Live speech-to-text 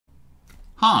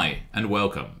Hi and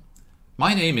welcome.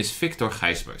 My name is Victor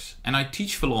Gijsbers and I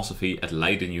teach philosophy at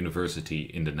Leiden University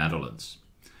in the Netherlands.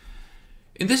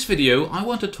 In this video I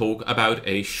want to talk about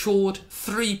a short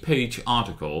 3-page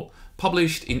article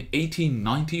published in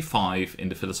 1895 in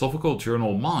the philosophical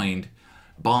journal Mind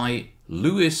by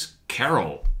Lewis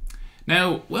Carroll.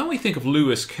 Now, when we think of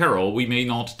Lewis Carroll, we may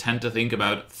not tend to think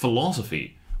about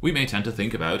philosophy. We may tend to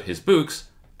think about his books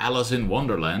Alice in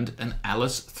Wonderland and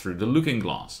Alice Through the Looking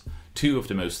Glass, two of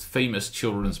the most famous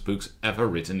children's books ever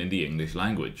written in the English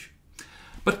language.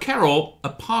 But Carroll,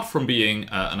 apart from being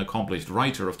an accomplished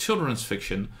writer of children's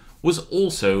fiction, was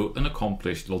also an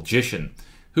accomplished logician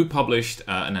who published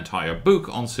an entire book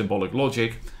on symbolic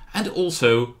logic and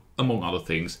also, among other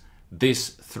things,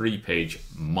 this 3-page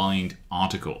Mind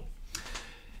article.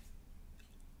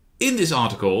 In this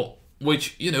article,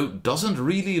 which, doesn't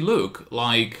really look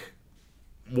like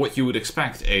what you would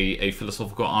expect a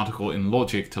philosophical article in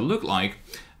logic to look like,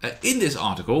 in this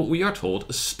article we are told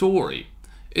a story.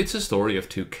 It's a story of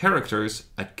two characters,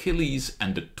 Achilles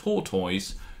and the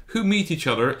tortoise, who meet each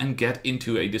other and get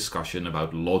into a discussion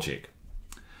about logic.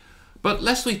 But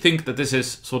lest we think that this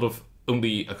is sort of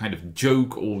only a kind of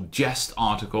joke or jest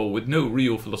article with no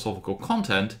real philosophical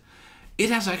content, it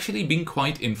has actually been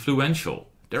quite influential.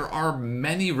 There are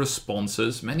many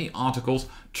responses, many articles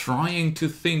trying to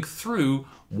think through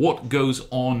what goes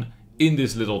on in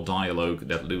this little dialogue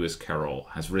that Lewis Carroll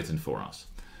has written for us.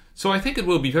 So I think it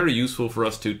will be very useful for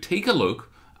us to take a look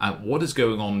at what is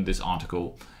going on in this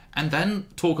article and then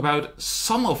talk about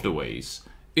some of the ways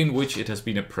in which it has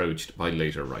been approached by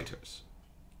later writers.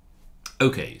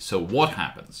 Okay, so what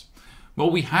happens?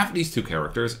 Well, we have these two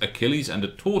characters, Achilles and the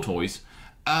tortoise,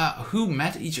 who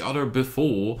met each other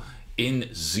before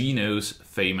in Zeno's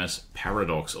famous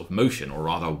paradox of motion, or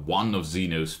rather one of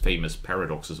Zeno's famous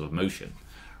paradoxes of motion.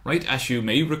 Right? As you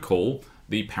may recall,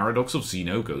 the paradox of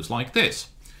Zeno goes like this.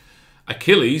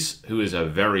 Achilles, who is a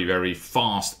very, very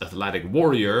fast athletic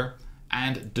warrior,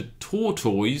 and the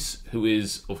tortoise, who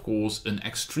is, of course, an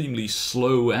extremely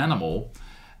slow animal,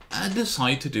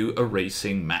 decide to do a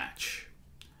racing match.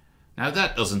 Now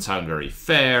that doesn't sound very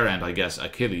fair, and I guess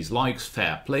Achilles likes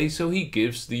fair play, so he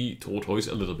gives the tortoise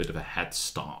a little bit of a head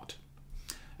start.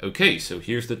 Okay, so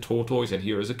here's the tortoise and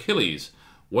here is Achilles.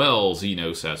 Well,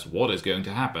 Zeno says, what is going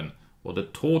to happen? Well, the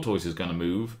tortoise is going to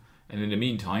move, and in the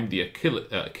meantime, the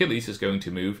Achilles is going to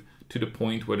move to the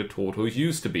point where the tortoise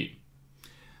used to be.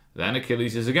 Then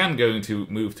Achilles is again going to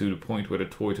move to the point where the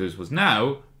tortoise was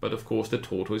now, but of course the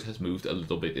tortoise has moved a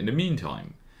little bit in the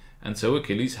meantime. And so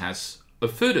Achilles has a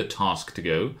further task to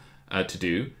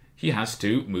do. He has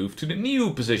to move to the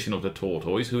new position of the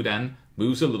tortoise, who then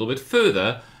moves a little bit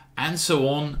further, and so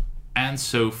on and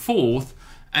so forth.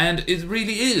 And it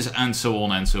really is and so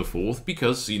on and so forth,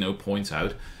 because Zeno points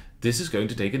out this is going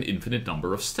to take an infinite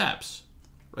number of steps.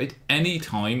 Right? Any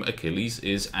time Achilles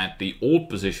is at the old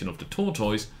position of the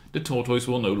tortoise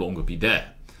will no longer be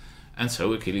there. And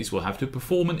so Achilles will have to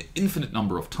perform an infinite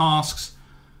number of tasks,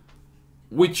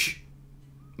 which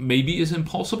maybe is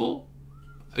impossible.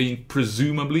 I mean,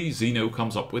 presumably Zeno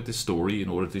comes up with this story in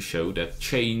order to show that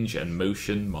change and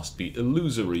motion must be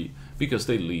illusory because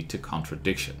they lead to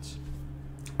contradictions.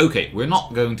 Okay, we're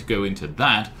not going to go into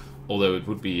that, although it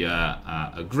would be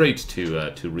great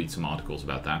to read some articles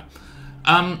about that.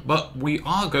 But we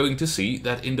are going to see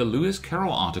that in the Lewis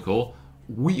Carroll article,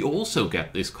 we also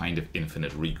get this kind of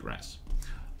infinite regress.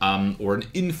 Or an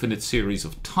infinite series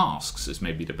of tasks is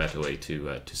maybe the better way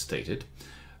to state it.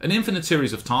 An infinite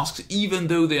series of tasks, even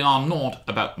though they are not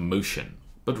about motion,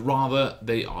 but rather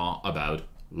they are about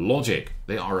logic.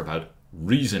 They are about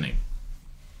reasoning.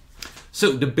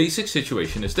 So the basic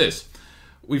situation is this.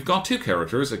 We've got two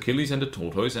characters, Achilles and the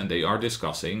tortoise, and they are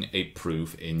discussing a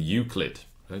proof in Euclid,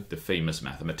 right? The famous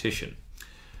mathematician.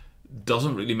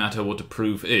 Doesn't really matter what the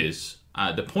proof is.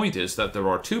 The point is that there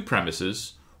are two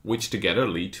premises which together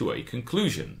lead to a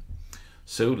conclusion.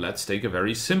 So let's take a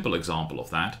very simple example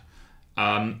of that.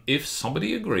 If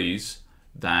somebody agrees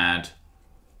that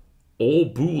all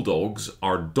bulldogs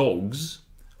are dogs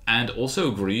and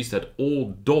also agrees that all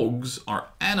dogs are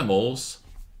animals,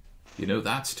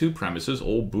 that's two premises,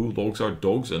 all bulldogs are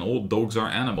dogs and all dogs are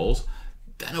animals,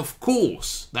 then of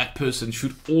course that person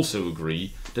should also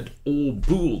agree that all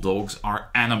bulldogs are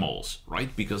animals,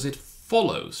 right? Because it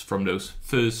follows from those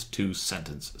first two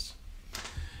sentences.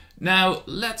 Now,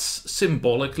 let's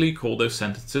symbolically call those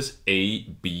sentences A,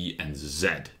 B, and Z.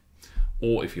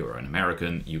 Or if you're an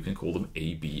American, you can call them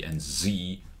A, B, and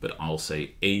Z, but I'll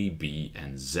say A, B,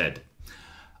 and Z.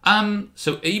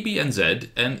 So A, B, and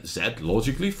Z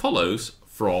logically follows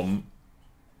from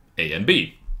A and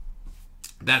B.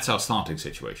 That's our starting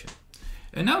situation.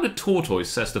 And now the tortoise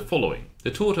says the following.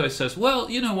 The tortoise says, well,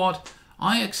 you know what?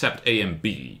 I accept A and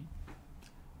B,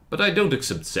 but I don't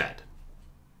accept Z.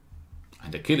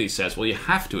 And Achilles says, well, you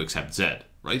have to accept Z,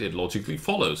 right? It logically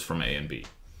follows from A and B.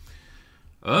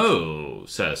 Oh,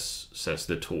 says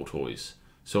the tortoise.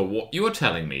 So what you're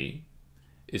telling me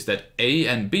is that A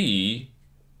and B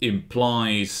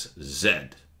implies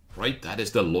Z, right? That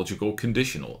is the logical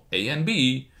conditional. A and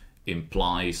B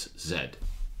implies Z.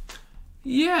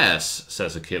 Yes,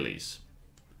 says Achilles.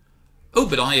 Oh,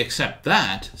 but I accept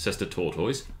that, says the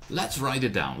tortoise. Let's write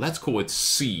it down. Let's call it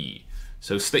C.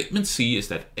 So statement C is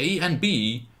that A and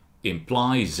B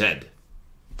imply Z.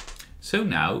 So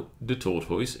now the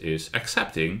tortoise is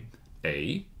accepting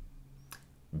A,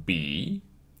 B,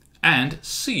 and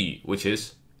C, which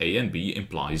is A and B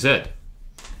imply Z.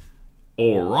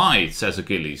 All right, says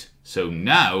Achilles. So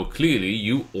now clearly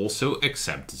you also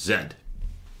accept Z.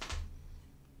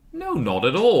 No, not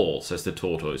at all, says the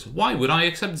tortoise. Why would I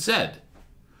accept Z?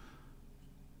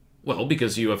 Well,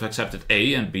 because you have accepted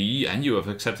A and B, and you have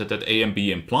accepted that A and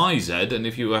B imply Z, and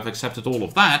if you have accepted all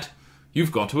of that,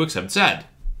 you've got to accept Z.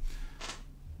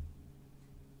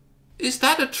 Is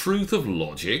that a truth of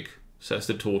logic, says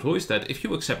the tortoise, that if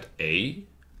you accept A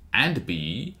and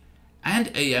B,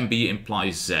 and A and B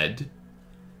implies Z,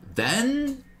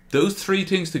 then those three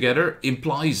things together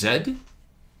imply Z?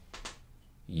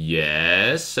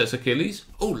 Yes, says Achilles.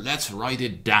 Oh, let's write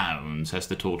it down, says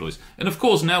the tortoise. And of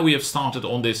course, now we have started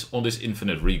on this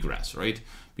infinite regress, right?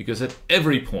 Because at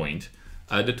every point,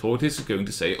 the tortoise is going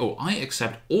to say, oh, I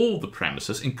accept all the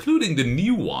premises, including the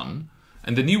new one.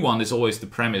 And the new one is always the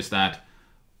premise that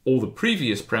all the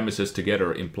previous premises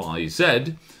together imply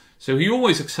Z. So he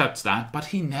always accepts that, but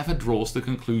he never draws the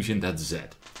conclusion that's Z.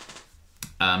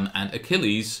 And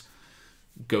Achilles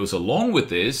goes along with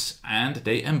this, and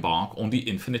they embark on the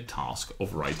infinite task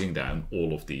of writing down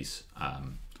all of these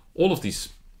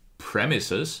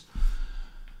premises.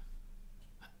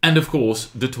 And of course,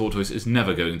 the tortoise is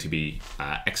never going to be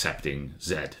accepting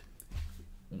Z.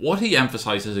 What he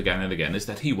emphasizes again and again is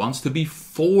that he wants to be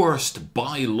forced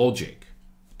by logic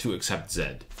to accept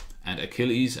Z. And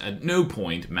Achilles at no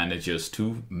point manages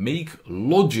to make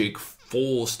logic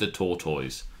force the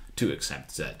tortoise to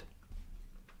accept Z.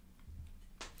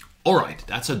 Alright,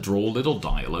 that's a droll little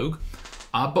dialogue,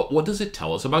 but what does it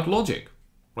tell us about logic,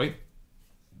 right?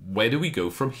 Where do we go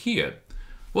from here?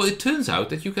 Well, it turns out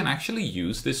that you can actually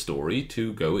use this story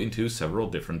to go into several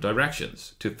different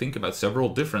directions, to think about several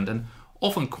different and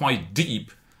often quite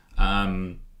deep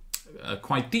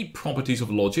properties of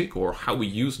logic, or how we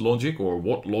use logic, or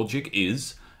what logic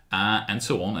is, and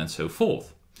so on and so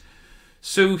forth.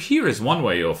 So here is one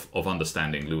way of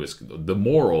understanding the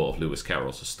moral of Lewis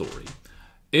Carroll's story.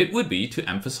 It would be to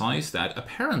emphasize that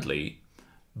apparently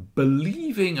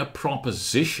believing a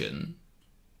proposition,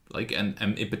 and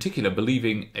in particular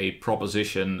believing a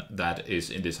proposition that is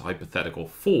in this hypothetical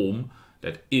form,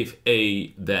 that if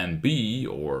A then B,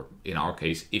 or in our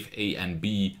case, if A and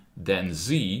B then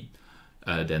Z,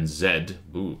 then Z,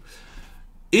 boo.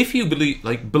 If you believe,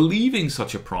 believing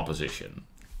such a proposition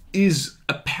is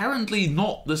apparently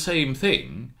not the same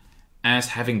thing as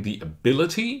having the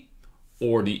ability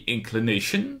or the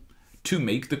inclination to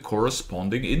make the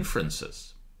corresponding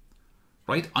inferences,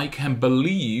 right? I can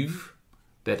believe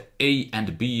that A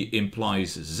and B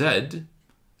implies Z,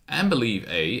 and believe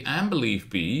A and believe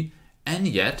B, and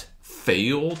yet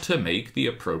fail to make the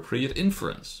appropriate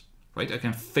inference, right? I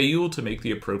can fail to make the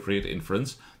appropriate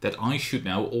inference that I should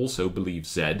now also believe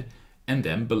Z and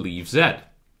then believe Z.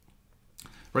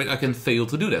 Right, I can fail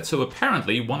to do that. So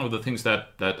apparently one of the things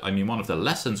one of the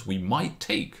lessons we might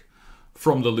take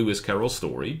from the Lewis Carroll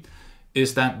story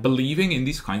is that believing in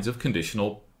these kinds of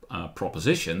conditional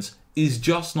propositions is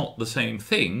just not the same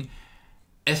thing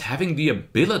as having the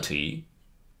ability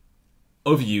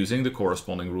of using the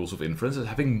corresponding rules of inference, as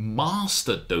having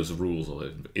mastered those rules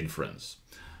of inference.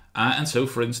 And so,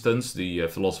 for instance, the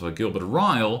philosopher Gilbert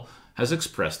Ryle has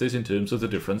expressed this in terms of the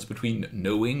difference between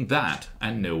knowing that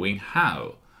and knowing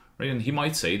how. Right? And he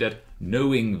might say that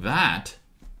knowing that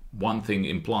one thing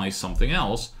implies something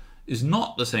else is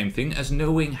not the same thing as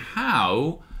knowing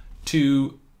how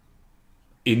to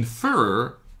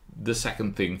infer the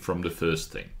second thing from the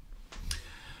first thing.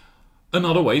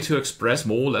 Another way to express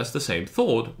more or less the same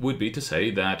thought would be to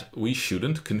say that we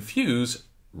shouldn't confuse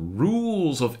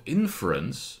rules of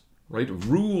inference, right?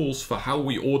 Rules for how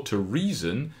we ought to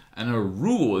reason, and a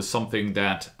rule is something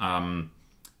that,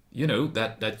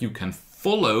 that you can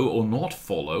follow or not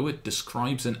follow. It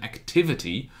describes an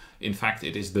activity. In fact,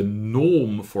 it is the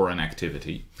norm for an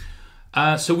activity.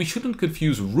 So we shouldn't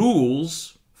confuse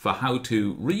rules for how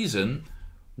to reason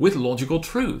with logical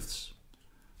truths.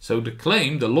 So the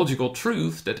claim, the logical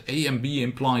truth that A and B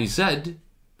imply Z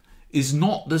is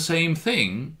not the same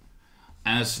thing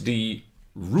as the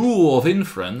rule of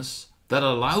inference that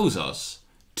allows us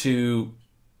to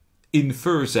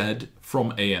infer Z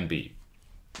from A and B.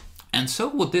 And so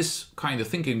what this kind of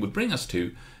thinking would bring us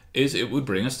to is it would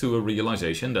bring us to a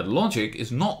realization that logic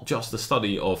is not just the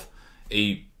study of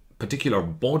a particular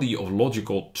body of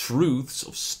logical truths,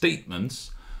 of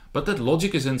statements, but that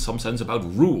logic is in some sense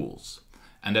about rules.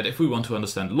 And that if we want to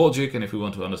understand logic and if we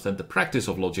want to understand the practice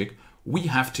of logic, we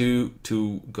have to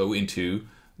go into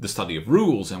the study of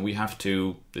rules, and we have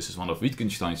to, this is one of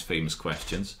Wittgenstein's famous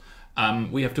questions,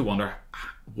 we have to wonder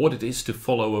what it is to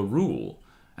follow a rule,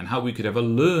 and how we could ever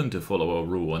learn to follow a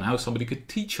rule, and how somebody could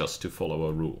teach us to follow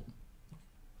a rule.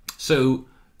 So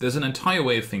there's an entire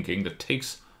way of thinking that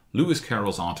takes Lewis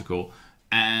Carroll's article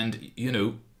and,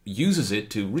 uses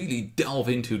it to really delve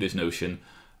into this notion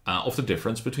of the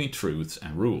difference between truths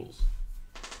and rules.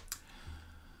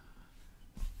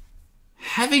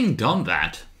 Having done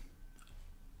that,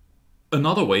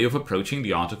 another way of approaching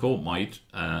the article might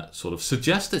sort of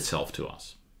suggest itself to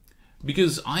us.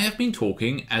 Because I have been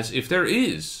talking as if there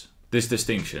is this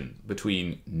distinction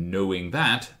between knowing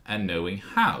that and knowing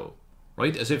how,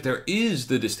 right? As if there is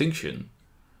the distinction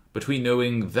between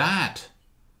knowing that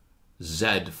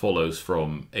Z follows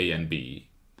from A and B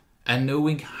and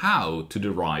knowing how to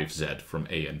derive Z from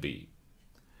A and B.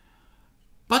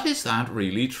 But is that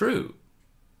really true?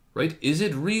 Right? Is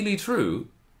it really true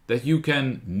that you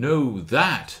can know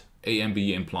that A and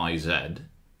B imply Z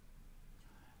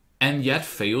and yet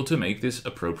fail to make this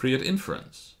appropriate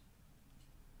inference?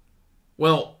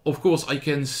 Well, of course, I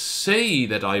can say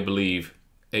that I believe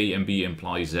A and B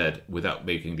imply Z without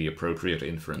making the appropriate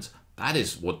inference. That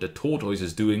is what the tortoise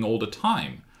is doing all the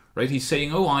time, right? He's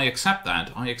saying, oh, I accept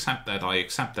that, I accept that, I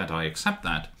accept that, I accept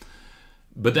that.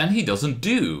 But then he doesn't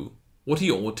do what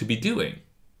he ought to be doing.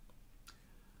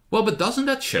 Well, but doesn't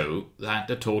that show that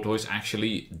the tortoise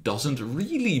actually doesn't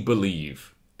really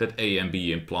believe that A and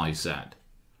B implies Z?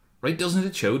 Right? Doesn't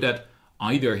it show that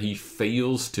either he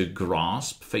fails to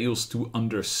grasp, fails to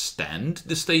understand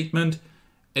the statement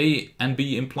A and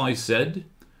B implies Z,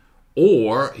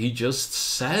 or he just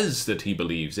says that he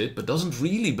believes it, but doesn't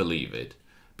really believe it?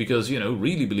 Because,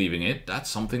 really believing it, that's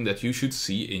something that you should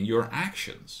see in your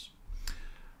actions.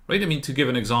 Right? I mean, to give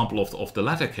an example of the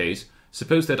latter case,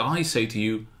 suppose that I say to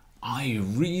you, I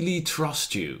really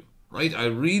trust you, right? I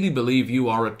really believe you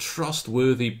are a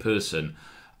trustworthy person.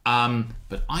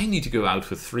 But I need to go out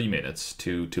for 3 minutes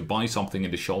to buy something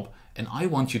in the shop, and I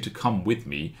want you to come with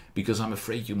me because I'm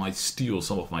afraid you might steal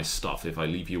some of my stuff if I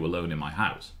leave you alone in my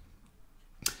house.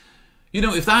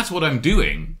 If that's what I'm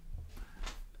doing,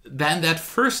 then that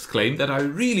first claim that I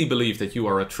really believe that you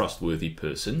are a trustworthy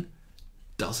person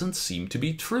doesn't seem to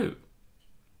be true.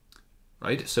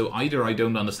 Right? So either I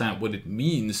don't understand what it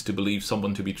means to believe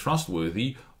someone to be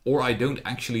trustworthy, or I don't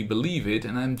actually believe it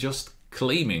and I'm just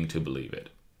claiming to believe it.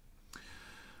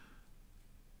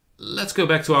 Let's go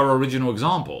back to our original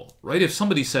example, right? If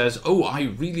somebody says, oh, I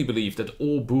really believe that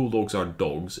all bulldogs are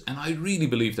dogs, and I really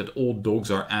believe that all dogs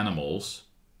are animals,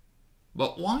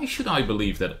 but why should I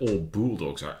believe that all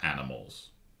bulldogs are animals?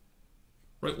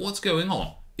 Right? What's going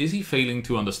on? Is he failing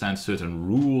to understand certain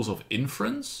rules of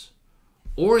inference?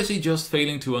 Or is he just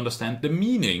failing to understand the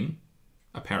meaning,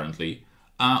 apparently,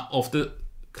 of the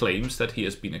claims that he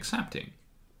has been accepting?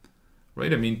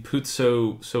 Right? I mean, put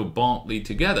so bluntly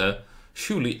together,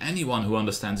 surely anyone who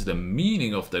understands the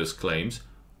meaning of those claims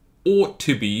ought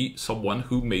to be someone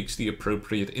who makes the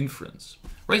appropriate inference.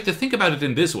 Right? To think about it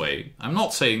in this way, I'm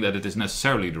not saying that it is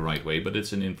necessarily the right way, but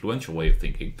it's an influential way of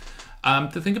thinking.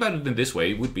 To think about it in this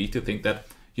way would be to think that,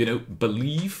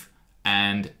 belief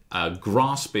and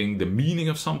grasping the meaning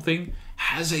of something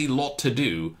has a lot to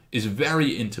do, is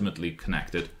very intimately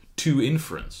connected to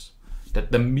inference.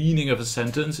 That the meaning of a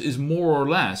sentence is more or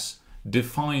less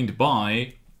defined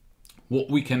by what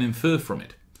we can infer from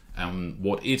it and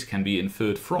what it can be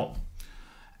inferred from.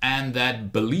 And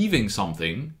that believing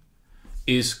something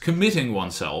is committing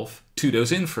oneself to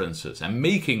those inferences and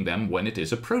making them when it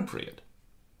is appropriate.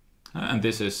 And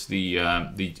this is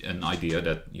an idea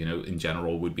that, in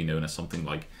general would be known as something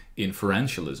like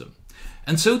inferentialism.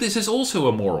 And so this is also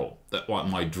a moral that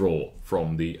one might draw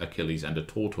from the Achilles and the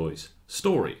tortoise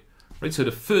story. Right? So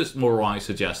the first moral I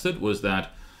suggested was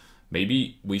that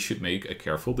maybe we should make a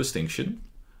careful distinction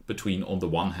between, on the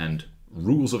one hand,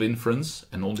 rules of inference,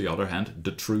 and on the other hand,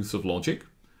 the truths of logic.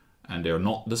 And they're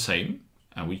not the same.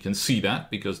 And we can see that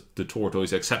because the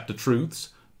tortoise accepts the truths,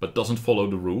 but doesn't follow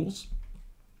the rules.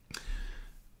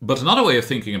 But another way of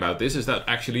thinking about this is that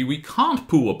actually we can't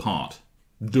pull apart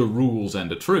the rules and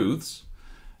the truths,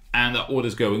 And what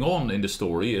is going on in the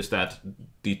story is that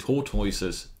the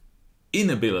tortoise's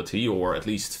inability, or at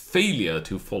least failure,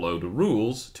 to follow the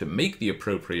rules, to make the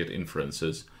appropriate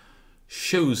inferences,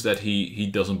 shows that he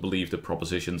doesn't believe the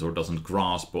propositions or doesn't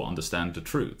grasp or understand the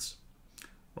truths.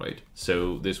 Right?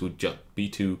 So this would just be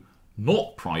to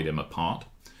not pry them apart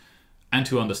and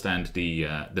to understand the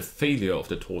failure of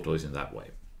the tortoise in that way.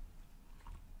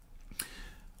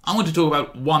 I want to talk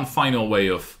about one final way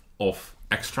of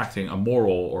extracting a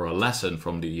moral or a lesson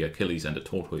from the Achilles and the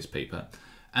Tortoise paper.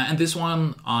 And this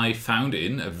one I found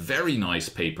in a very nice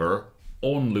paper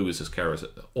on Lewis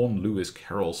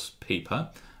Carroll's paper.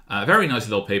 A very nice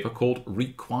little paper called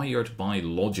Required by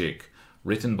Logic,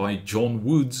 written by John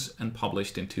Woods and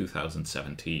published in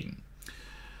 2017.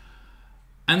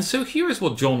 And so here is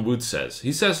what John Woods says.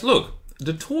 He says, look,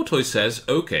 the tortoise says,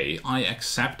 okay, I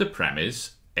accept the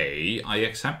premise A, I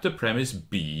accept the premise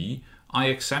B, I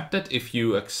accept that if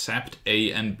you accept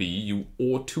A and B, you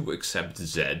ought to accept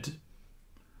Z,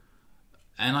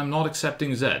 and I'm not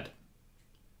accepting Z.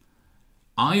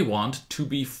 I want to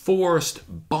be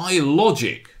forced by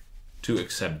logic to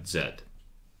accept Z.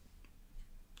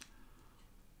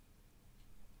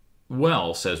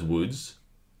 Well, says Woods,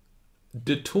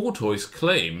 the tortoise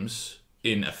claims,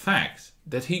 in effect,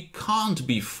 that he can't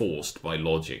be forced by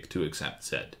logic to accept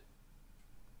Z.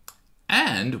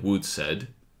 And Woods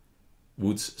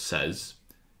says,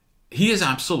 he is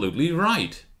absolutely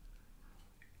right.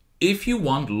 If you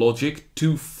want logic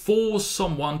to force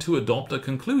someone to adopt a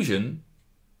conclusion,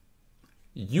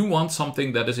 you want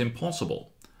something that is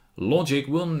impossible. Logic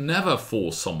will never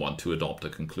force someone to adopt a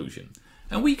conclusion.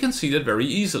 And we can see that very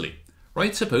easily,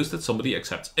 right? Suppose that somebody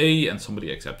accepts A and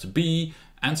somebody accepts B,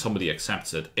 and somebody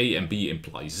accepts that A and B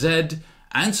imply Z,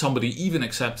 and somebody even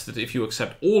accepts that if you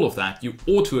accept all of that, you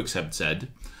ought to accept Z.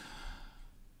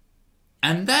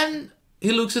 And then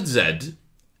he looks at Z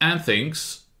and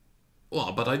thinks,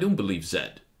 well, but I don't believe Z.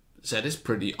 Z is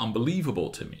pretty unbelievable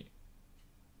to me.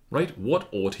 Right? What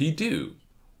ought he do?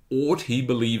 Ought he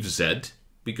believe Z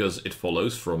because it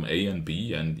follows from A and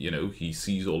B and, he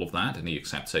sees all of that and he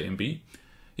accepts A and B?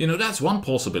 That's one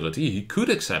possibility. He could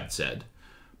accept Z,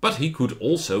 but he could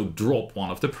also drop one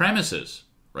of the premises.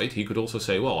 Right? He could also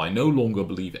say, well, I no longer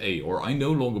believe A or I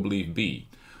no longer believe B.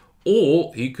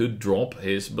 Or he could drop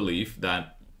his belief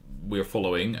that we're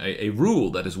following a rule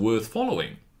that is worth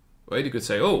following. Right? He could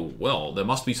say, oh, well, there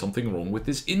must be something wrong with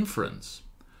this inference.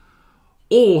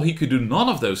 Or he could do none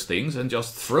of those things and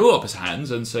just throw up his hands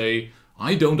and say,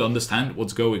 I don't understand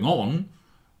what's going on.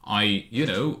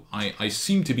 I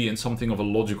seem to be in something of a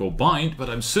logical bind, but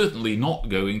I'm certainly not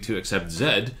going to accept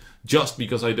Z just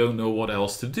because I don't know what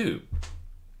else to do.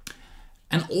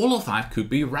 And all of that could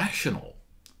be rational.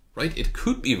 Right? It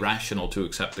could be rational to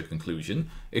accept the conclusion.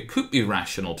 It could be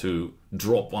rational to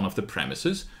drop one of the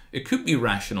premises. It could be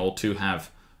rational to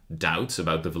have doubts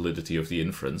about the validity of the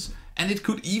inference. And it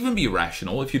could even be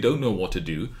rational, if you don't know what to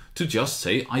do, to just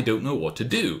say, I don't know what to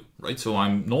do. Right? So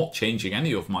I'm not changing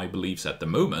any of my beliefs at the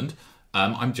moment.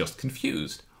 I'm just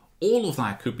confused. All of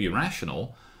that could be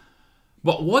rational.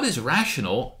 But what is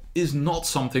rational is not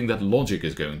something that logic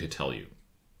is going to tell you.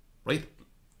 Right?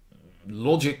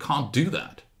 Logic can't do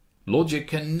that. Logic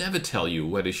can never tell you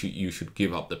whether you should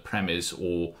give up the premise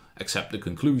or accept the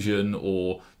conclusion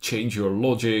or change your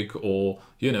logic or,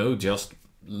 just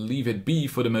leave it be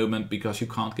for the moment because you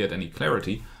can't get any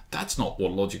clarity. That's not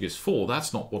what logic is for.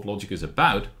 That's not what logic is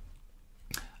about.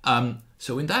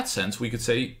 So in that sense, we could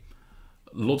say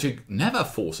logic never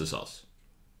forces us.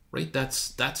 Right?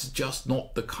 That's just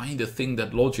not the kind of thing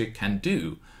that logic can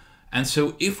do. And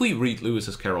so if we read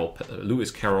Lewis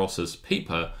Carroll's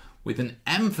paper with an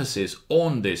emphasis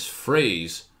on this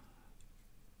phrase,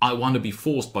 I want to be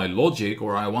forced by logic,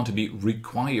 or I want to be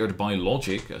required by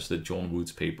logic, as the John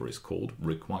Woods paper is called,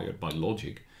 required by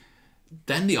logic,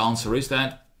 then the answer is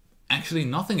that actually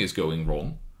nothing is going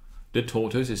wrong. The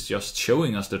tortoise is just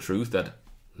showing us the truth that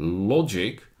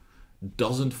logic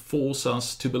doesn't force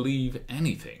us to believe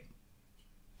anything.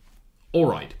 All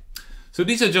right. So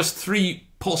these are just 3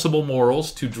 possible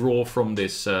morals to draw from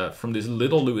this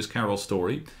little Lewis Carroll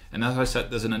story. And as I said,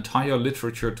 there's an entire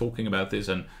literature talking about this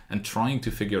and trying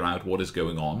to figure out what is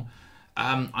going on.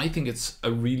 I think it's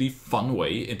a really fun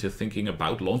way into thinking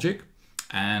about logic.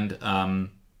 And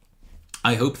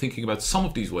I hope thinking about some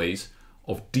of these ways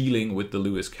of dealing with the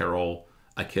Lewis Carroll,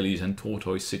 Achilles and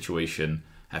Tortoise situation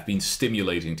have been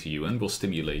stimulating to you and will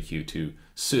stimulate you to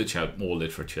search out more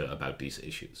literature about these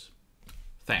issues.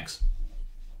 Thanks.